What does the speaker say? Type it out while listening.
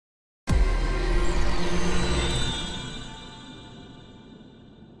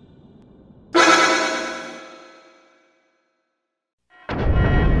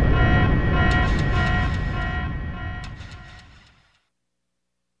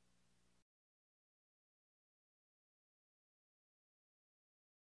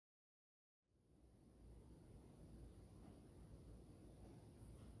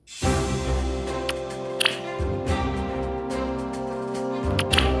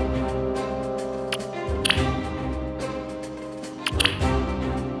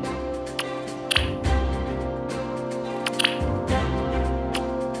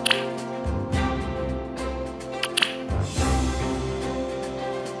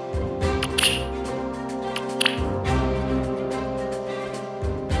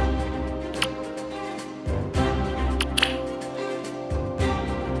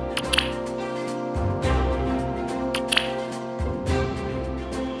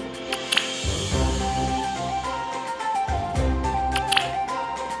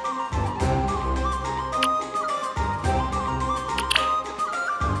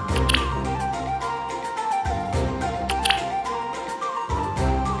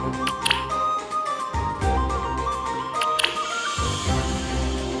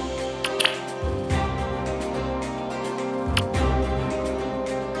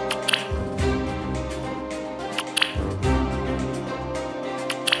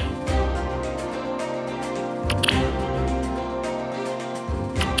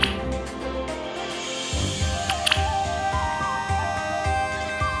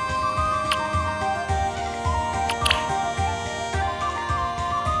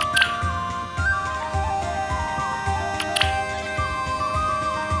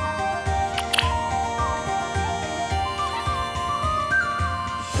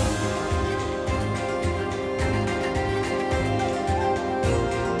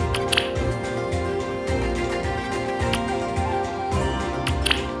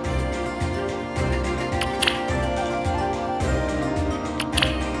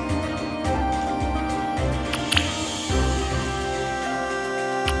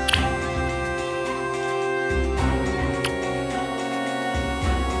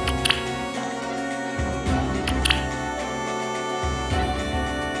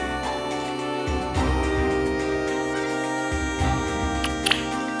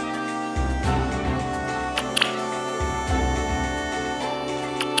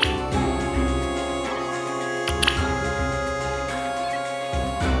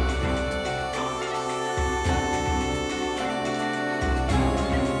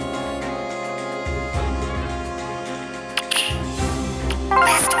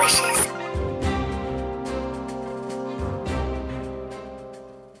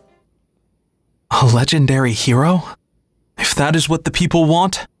legendary hero? If that is what the people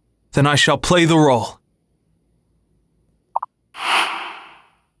want, then I shall play the role.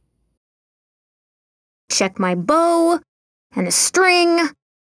 Check my bow and the string.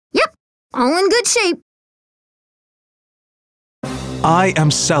 Yep, all in good shape. I am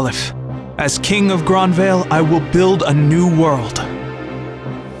Seliph. As king of Grannvale, I will build a new world.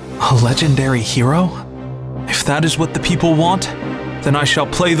 A legendary hero? If that is what the people want, then I shall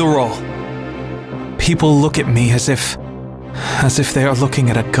play the role. People look at me as if they are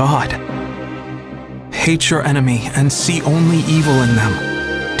looking at a god. Hate your enemy and see only evil in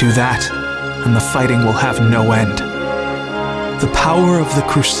them. Do that, and the fighting will have no end. The power of the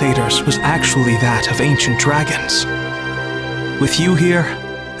Crusaders was actually that of ancient dragons. With you here,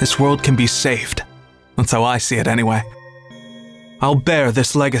 this world can be saved. That's how I see it anyway. I'll bear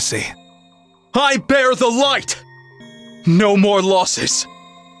this legacy. I bear the light! No more losses.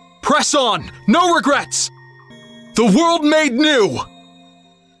 Press on, no regrets! The world made new!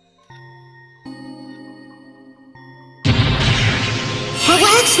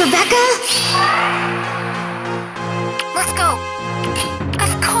 Relax, Rebecca! Let's go.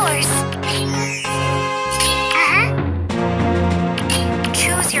 Of course.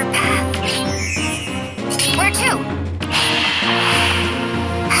 Choose your path. Where to?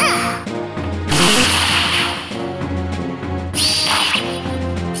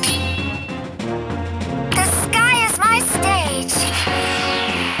 The sky is my stage.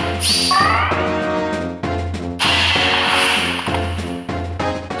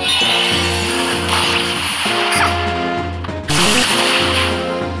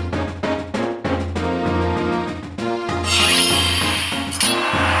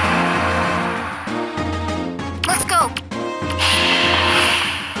 Let's go.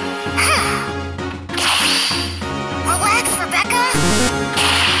 Relax, Rebecca.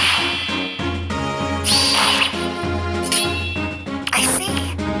 I see.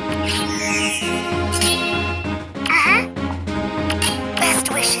 Best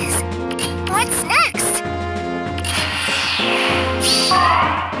wishes. What's next?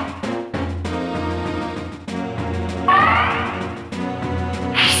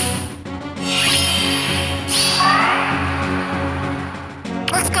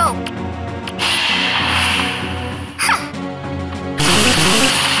 Let's go.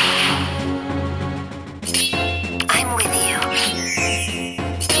 I'm with you.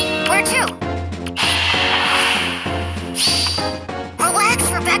 Where to? Relax,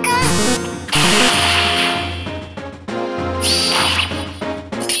 Rebecca.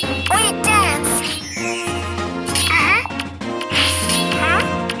 Way to dance.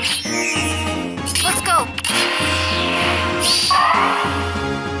 Let's go.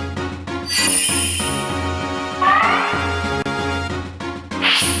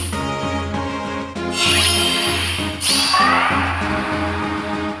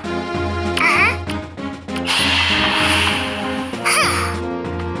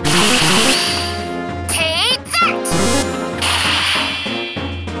 Take that!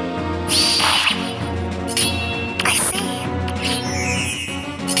 I see.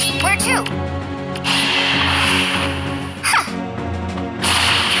 Where to?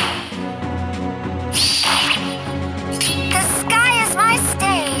 The sky is my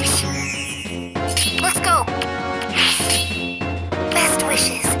stage. Let's go. Best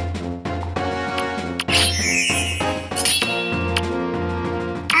wishes.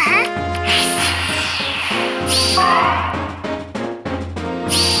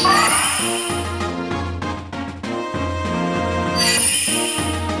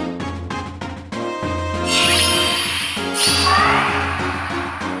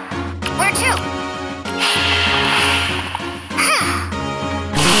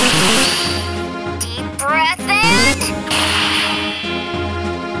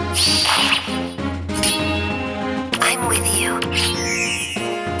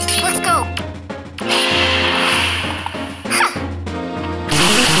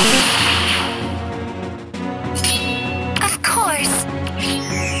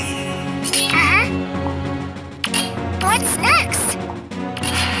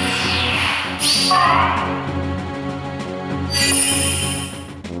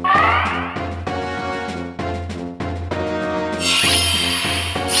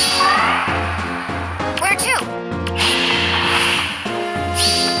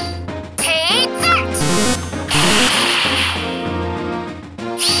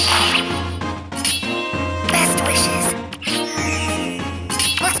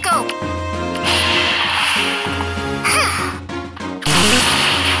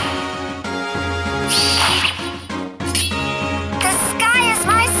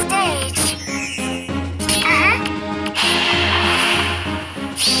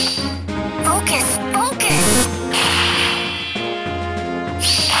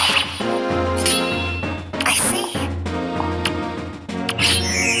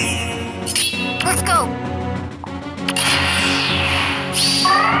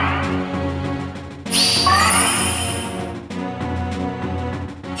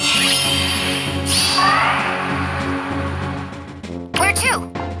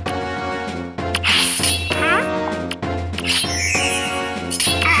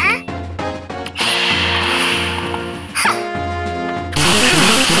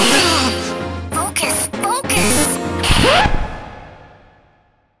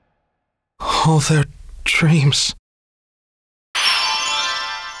 their dreams.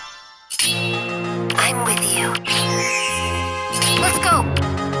 I'm with you. Let's go.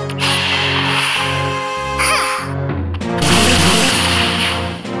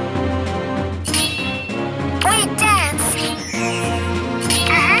 Wait, dance.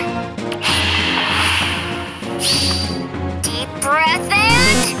 Deep breath in.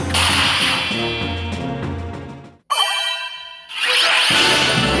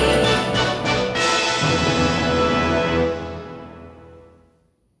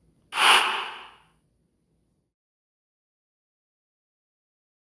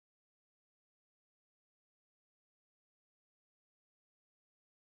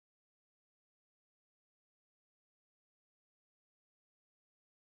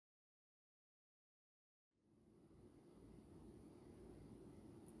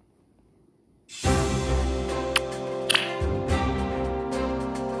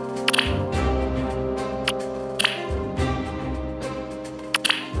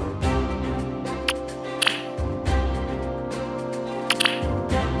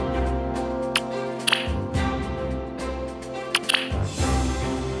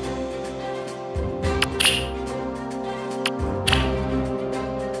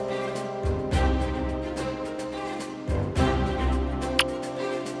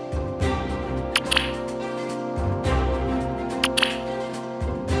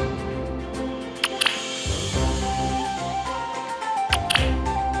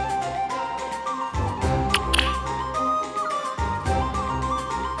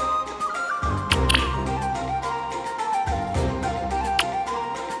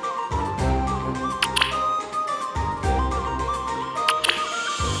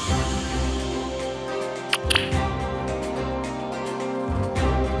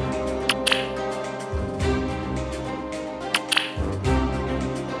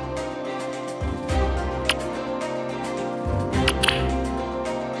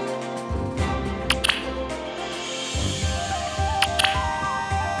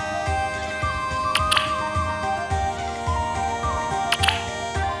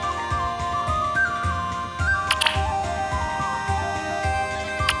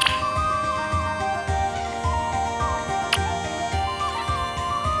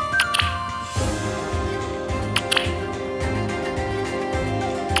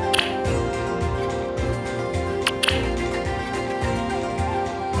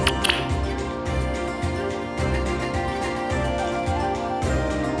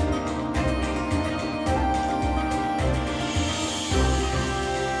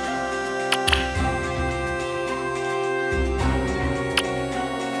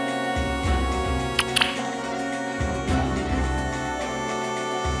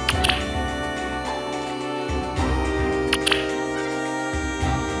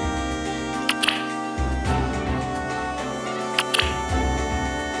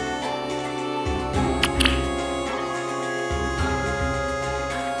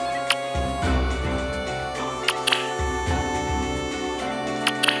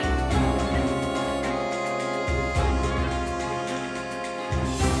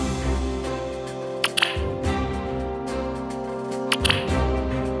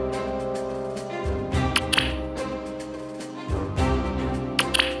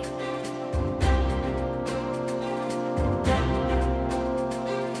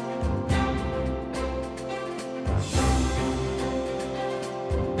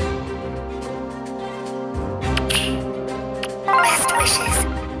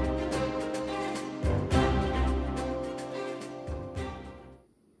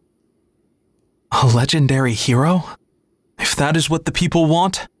 A legendary hero? If that is what the people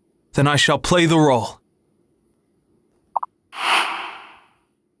want, then I shall play the role.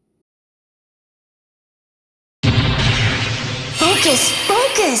 Focus,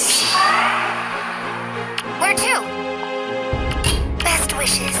 focus! Where to? Best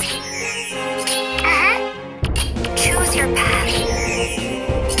wishes. Choose your path.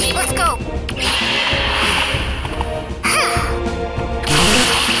 Let's go.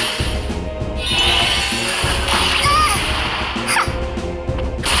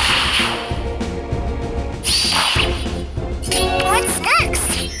 What's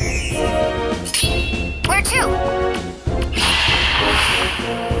next? Where to?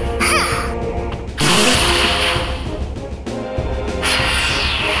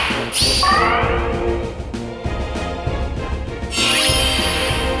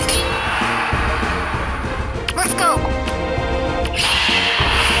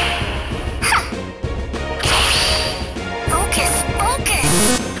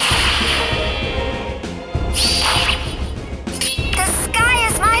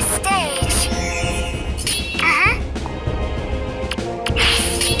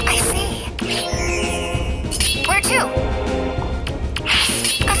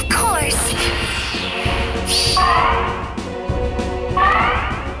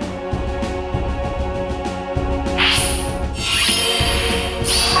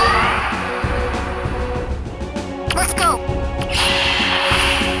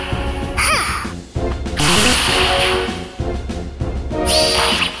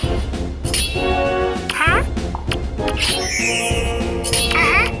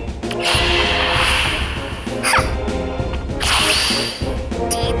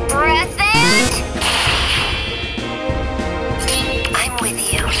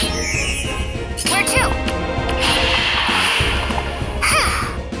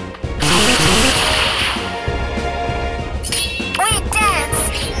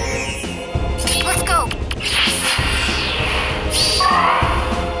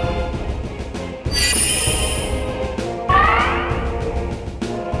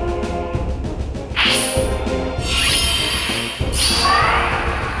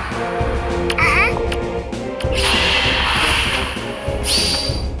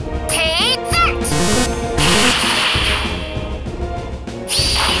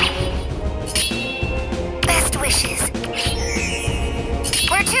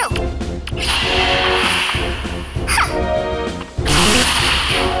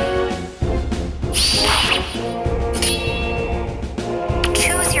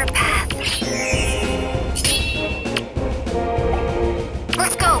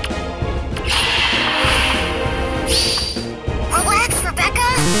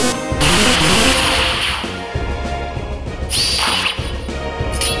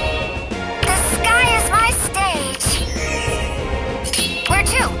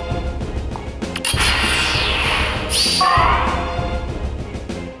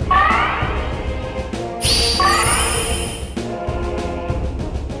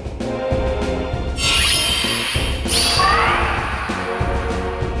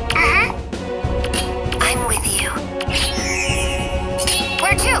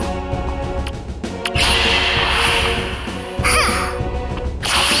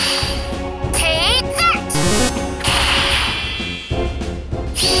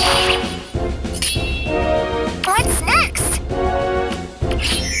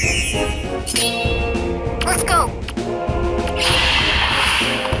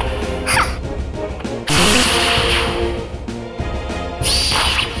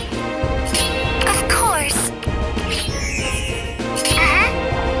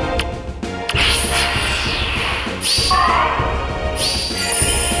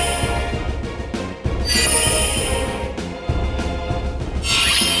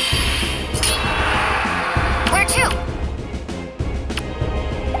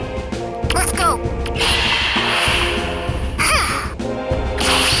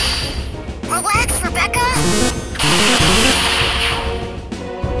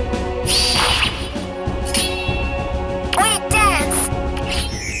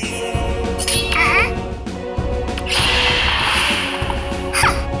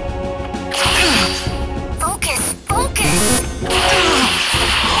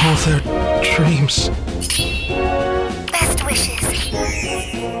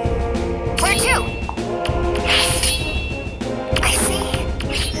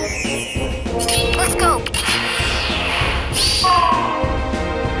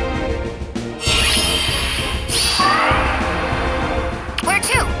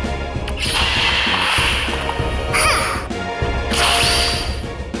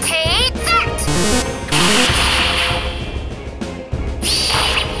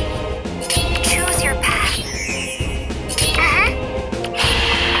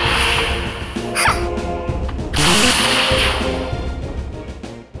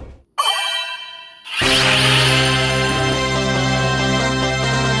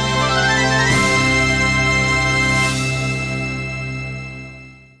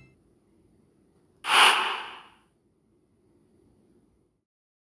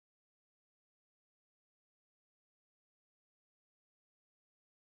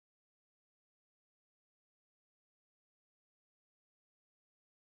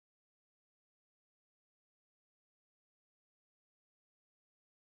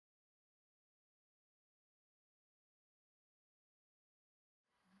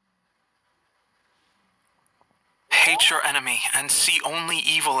 Hate your enemy and see only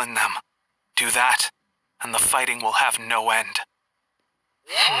evil in them. Do that, and the fighting will have no end.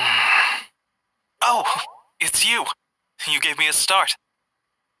 Oh, it's you. You gave me a start.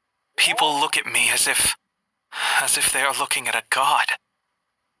 People look at me as if they are looking at a god.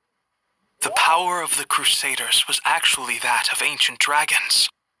 The power of the Crusaders was actually that of ancient dragons.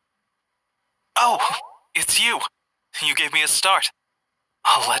 Oh, it's you. You gave me a start.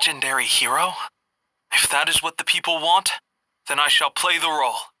 A legendary hero? If that is what the people want, then I shall play the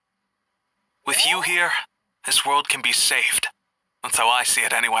role. With you here, this world can be saved. That's how I see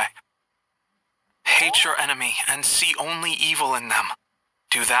it anyway. Hate your enemy and see only evil in them.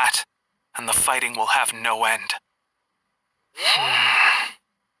 Do that, and the fighting will have no end.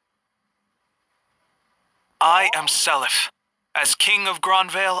 I am Seliph. As King of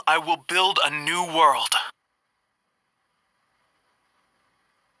Grannvale, I will build a new world.